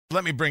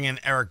Let me bring in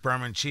Eric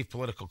Berman, chief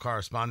political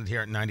correspondent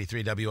here at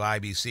 93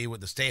 WIBC with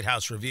the State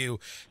House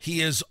Review.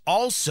 He is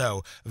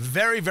also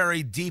very,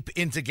 very deep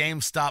into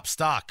GameStop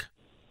stock.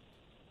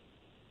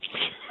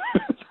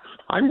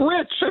 I'm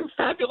rich. I'm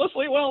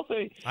fabulously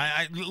wealthy.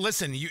 I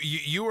listen.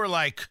 You were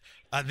like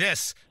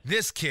this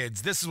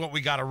kids. This is what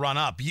we got to run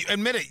up. You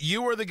admit it.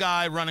 You were the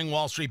guy running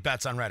Wall Street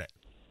bets on Reddit.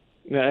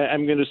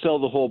 I'm going to sell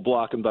the whole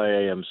block and buy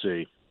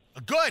AMC.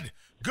 Good.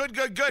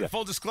 Yeah.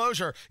 Full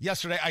disclosure.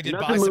 Yesterday I did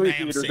Not buy the some movie AMC.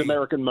 theaters,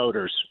 American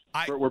Motors.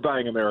 We're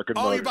buying American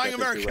Motors. Oh, you're buying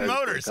American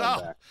Motors.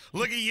 Oh,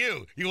 look at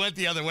you. You went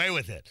the other way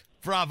with it.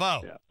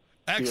 Bravo. Yeah.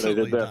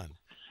 Excellently done.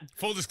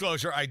 Full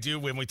disclosure, I do,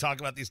 when we talk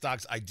about these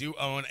stocks, I do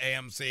own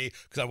AMC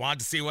because I wanted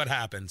to see what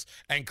happens.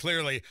 And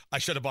clearly, I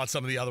should have bought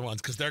some of the other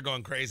ones because they're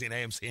going crazy and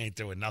AMC ain't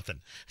doing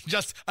nothing.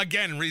 Just,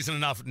 again, reason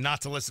enough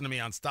not to listen to me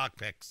on stock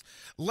picks.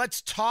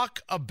 Let's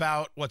talk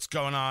about what's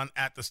going on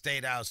at the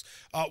State House.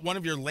 One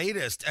of your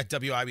latest at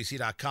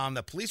WIBC.com,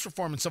 the police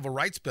reform and civil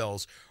rights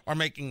bills are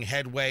making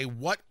headway.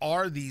 What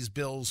are these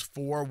bills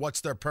for? What's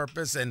their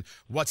purpose? And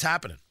what's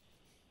happening?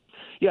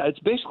 Yeah, it's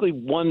basically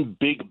one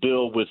big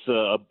bill with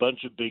a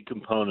bunch of big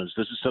components.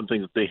 This is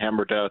something that they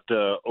hammered out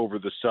over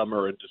the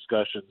summer in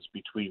discussions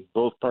between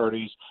both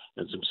parties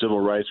and some civil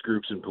rights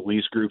groups and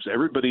police groups.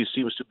 Everybody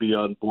seems to be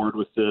on board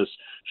with this.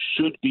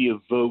 Should be a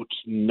vote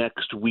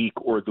next week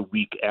or the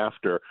week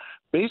after.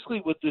 Basically,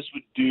 what this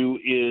would do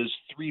is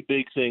three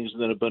big things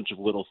and then a bunch of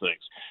little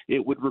things.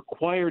 It would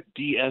require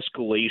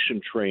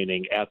de-escalation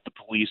training at the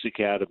police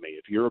academy.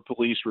 If you're a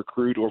police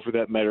recruit, or for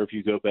that matter, if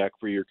you go back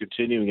for your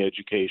continuing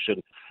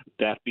education,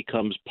 that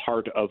becomes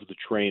part of the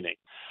training.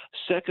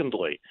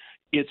 Secondly,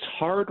 it's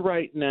hard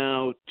right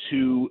now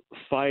to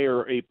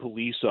fire a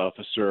police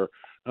officer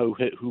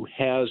who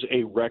has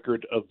a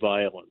record of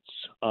violence.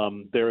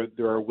 There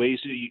are ways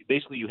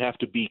basically you have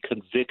to be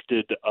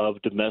convicted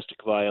of domestic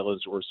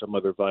violence or some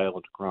other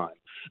violent crime.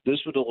 This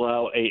would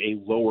allow a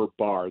lower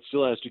bar. It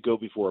still has to go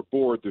before a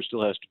board. There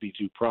still has to be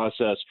due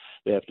process.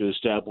 They have to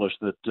establish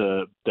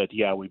that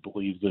we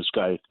believe this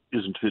guy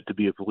isn't fit to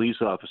be a police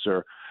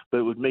officer, but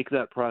it would make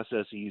that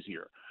process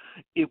easier.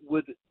 It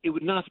would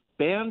not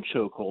ban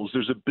chokeholds.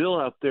 There's a bill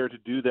out there to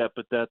do that,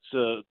 but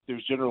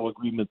there's general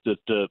agreement that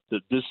this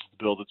is the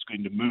bill that's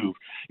going to move.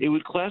 It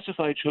would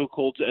classify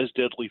chokeholds as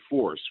deadly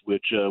force,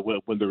 which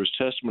when there was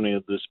testimony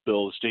of this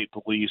bill, the state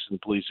police and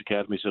the police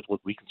academy said,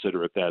 look, we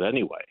consider it that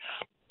anyway.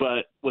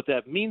 But what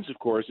that means, of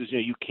course, is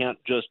you can't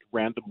just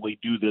randomly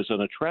do this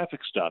on a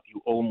traffic stop.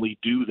 You only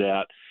do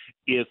that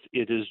if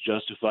it is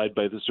justified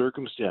by the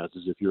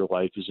circumstances, if your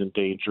life is in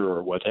danger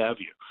or what have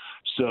you.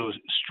 So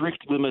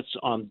strict limits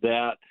on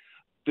that.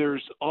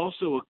 There's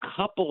also a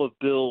couple of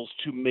bills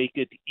to make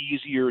it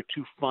easier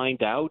to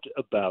find out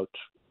about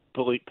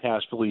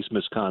past police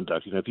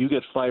misconduct. If you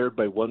get fired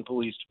by one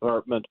police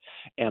department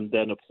and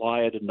then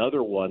apply at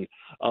another one,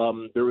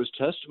 there was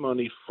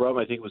testimony from,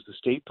 I think it was the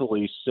state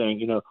police,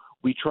 saying,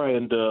 we try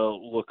and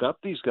look up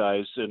these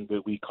guys, and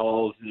we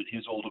call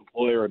his old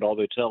employer, and all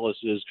they tell us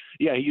is,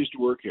 yeah, he used to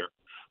work here.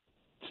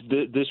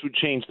 This would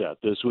change that.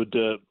 This would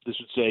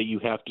say you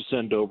have to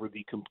send over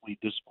the complete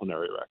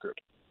disciplinary record.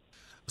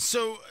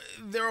 So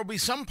there will be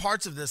some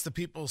parts of this that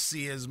people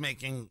see as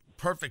making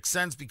perfect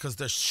sense because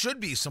there should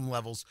be some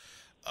levels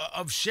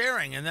of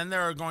sharing. And then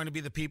there are going to be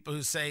the people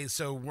who say,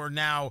 so we're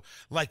now,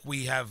 like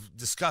we have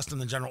discussed in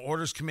the General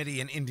Orders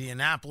Committee in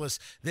Indianapolis,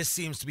 this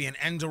seems to be an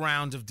end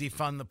around of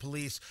defund the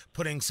police,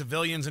 putting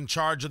civilians in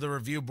charge of the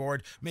review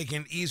board,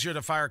 making it easier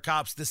to fire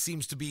cops. This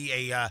seems to be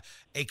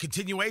a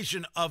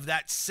continuation of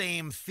that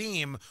same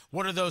theme.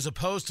 What are those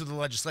opposed to the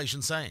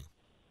legislation saying?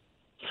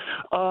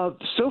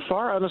 So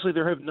far, honestly,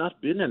 there have not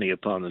been any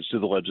opponents to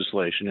the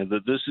legislation, and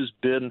that this has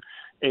been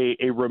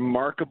a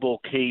remarkable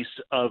case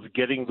of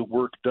getting the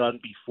work done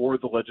before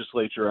the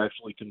legislature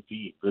actually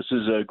convened. This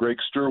is Greg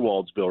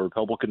Sturwald's bill,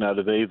 Republican out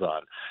of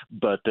Avon,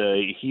 but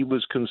he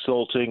was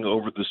consulting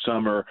over the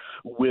summer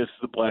with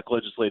the Black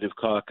Legislative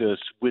Caucus,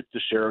 with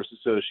the Sheriff's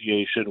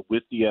Association,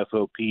 with the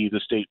FOP,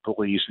 the State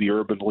Police, the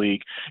Urban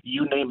League.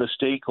 You name a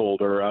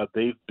stakeholder,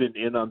 they've been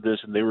in on this,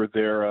 and they were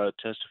there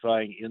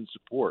testifying in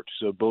support.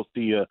 So both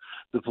the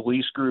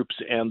police groups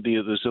and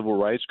the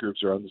civil rights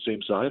groups are on the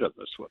same side on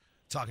this one.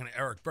 Talking to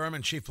Eric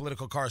Berman, chief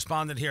political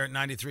correspondent here at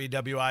 93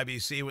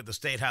 WIBC with the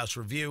State House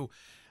Review.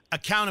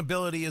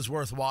 Accountability is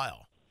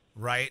worthwhile,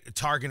 right?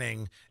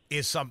 Targeting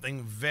is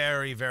something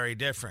very, very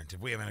different. If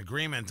we have an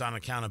agreement on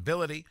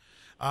accountability,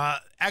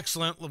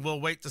 excellent.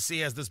 We'll wait to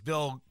see as this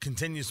bill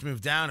continues to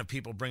move down if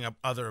people bring up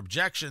other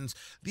objections.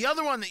 The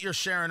other one that you're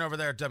sharing over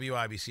there at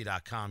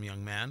WIBC.com,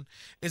 young man,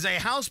 is a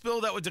House bill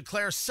that would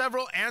declare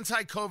several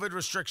anti-COVID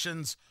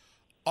restrictions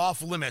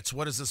off limits.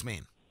 What does this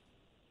mean?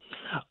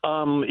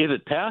 If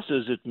it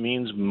passes, it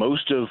means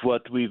most of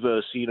what we've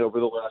seen over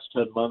the last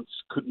 10 months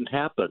couldn't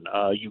happen.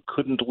 You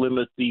couldn't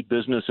limit the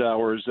business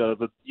hours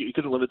you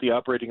couldn't limit the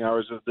operating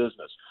hours of a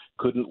business,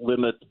 couldn't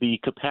limit the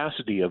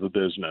capacity of a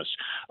business,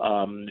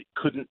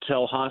 couldn't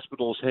tell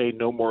hospitals, hey,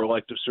 no more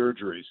elective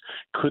surgeries,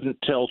 couldn't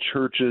tell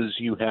churches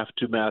you have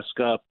to mask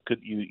up,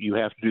 you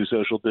have to do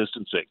social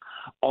distancing.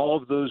 All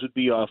of those would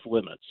be off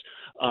limits.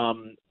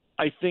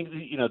 I think,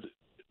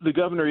 the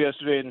governor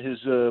yesterday in his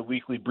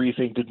weekly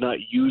briefing did not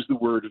use the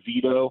word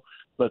veto,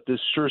 but this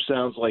sure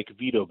sounds like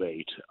veto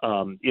bait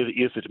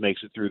if it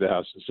makes it through the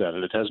House and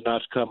Senate. It has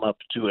not come up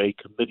to a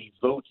committee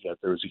vote yet.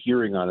 There was a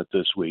hearing on it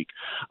this week.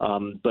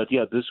 But,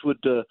 yeah, this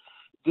would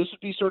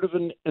be sort of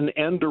an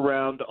end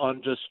around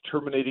on just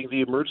terminating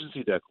the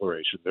emergency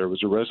declaration. There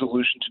was a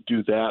resolution to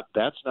do that.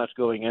 That's not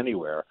going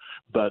anywhere.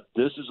 But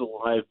this is a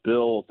live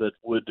bill that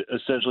would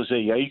essentially say,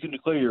 yeah, you can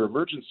declare your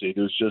emergency.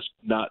 There's just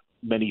not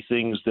many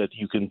things that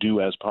you can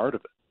do as part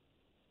of it.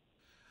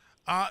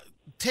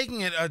 Taking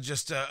it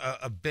just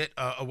a bit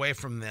away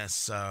from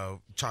this,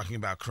 talking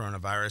about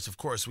coronavirus, of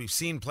course, we've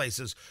seen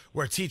places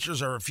where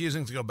teachers are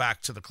refusing to go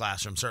back to the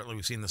classroom. Certainly,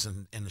 we've seen this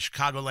in the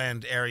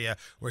Chicagoland area.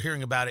 We're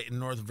hearing about it in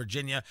Northern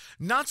Virginia.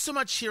 Not so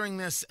much hearing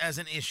this as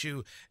an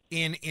issue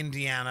in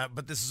Indiana,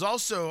 but this is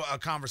also a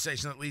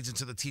conversation that leads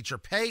into the teacher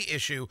pay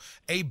issue,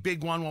 a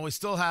big one. While we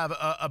still have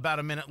about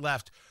a minute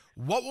left,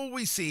 what will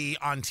we see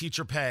on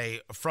teacher pay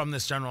from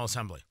this General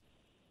Assembly?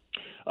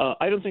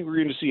 I don't think we're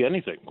going to see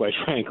anything, quite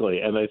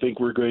frankly, and I think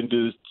we're going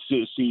to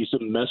see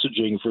some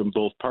messaging from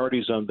both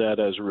parties on that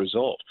as a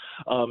result.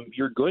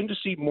 You're going to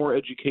see more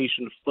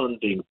education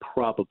funding,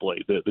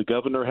 probably. The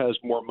governor has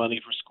more money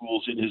for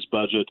schools in his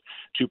budget,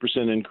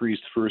 2% increase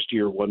the first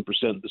year, 1%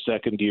 the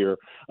second year.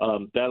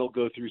 That'll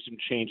go through some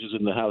changes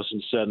in the House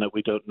and Senate.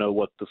 We don't know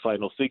what the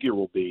final figure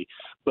will be.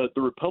 But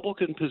the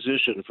Republican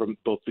position from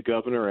both the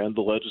governor and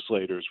the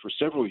legislators for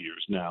several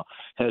years now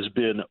has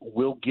been,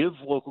 we'll give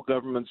local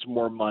governments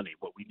more money.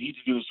 What we need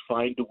to do is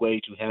find a way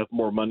to have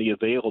more money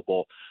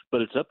available, but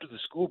it's up to the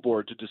school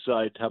board to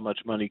decide how much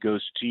money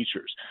goes to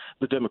teachers.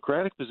 The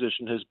Democratic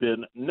position has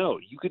been, no,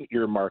 you can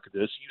earmark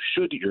this. You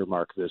should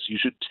earmark this. You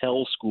should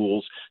tell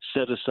schools,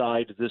 set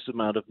aside this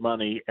amount of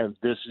money, and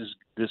this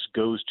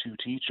goes to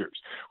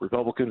teachers.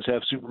 Republicans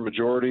have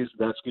supermajorities.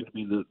 That's going to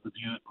be the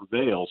view that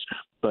prevails,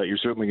 but you're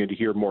certainly going to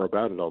hear more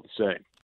about it all the same.